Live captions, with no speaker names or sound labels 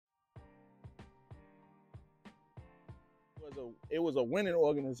it was a winning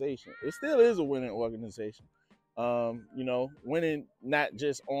organization. It still is a winning organization. You know, winning not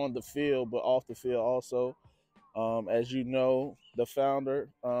just on the field but off the field also. As you know, the founder,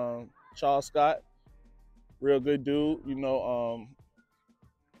 Charles Scott, real good dude. You know,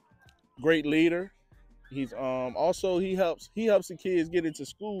 great leader. He's also he helps the kids get into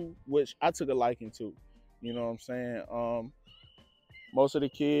school, which I took a liking to. You know what I'm saying? Most of the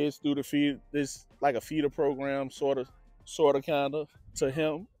kids do the feed this like a feeder program, sort of, kind of to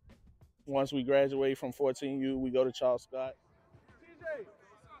him. Once we graduate from 14U, we go to Charles Scott. TJ,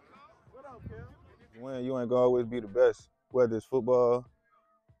 what up, Kim? Win, you ain't gonna always be the best, whether it's football,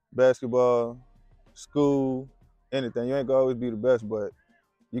 basketball, school, anything. You ain't gonna always be the best, but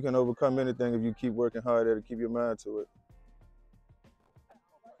you can overcome anything if you keep working hard at it, keep your mind to it.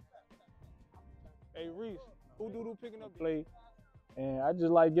 Hey, Reese, who picking up play? And I just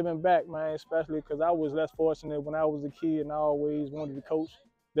like giving back, man, especially because I was less fortunate when I was a kid and I always wanted to coach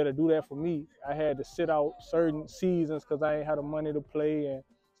that'll do that for me. I had to sit out certain seasons because I ain't had the money to play and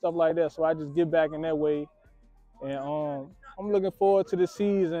stuff like that. So I just give back in that way. And I'm looking forward to the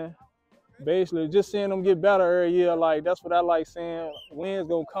season. Basically, just seeing them get better every year, like that's what I like seeing. Wins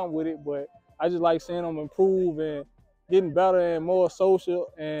gonna come with it, but I just like seeing them improve and getting better and more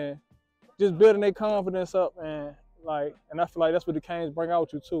social and just building their confidence up and I feel like that's what the Canes bring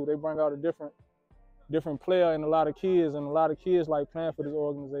out you too. They bring out a different player in a lot of kids, and a lot of kids like playing for this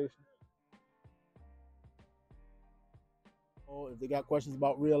organization. If they got questions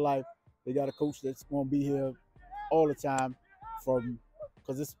about real life, they got a coach that's going to be here all the time,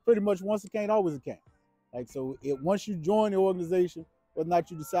 because it's pretty much once a Cane, always a Cane. Like so, once you join the organization, whether or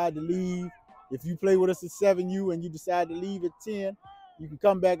not you decide to leave, if you play with us at 7U and you decide to leave at 10, you can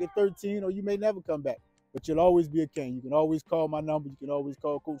come back at 13, or you may never come back. But you'll always be a Cane. You can always call my number. You can always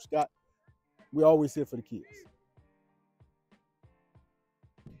call Coach Scott. We're always here for the kids.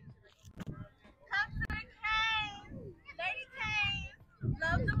 Come to the Canes, Lady Canes,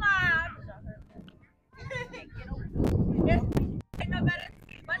 love the mob. Get over.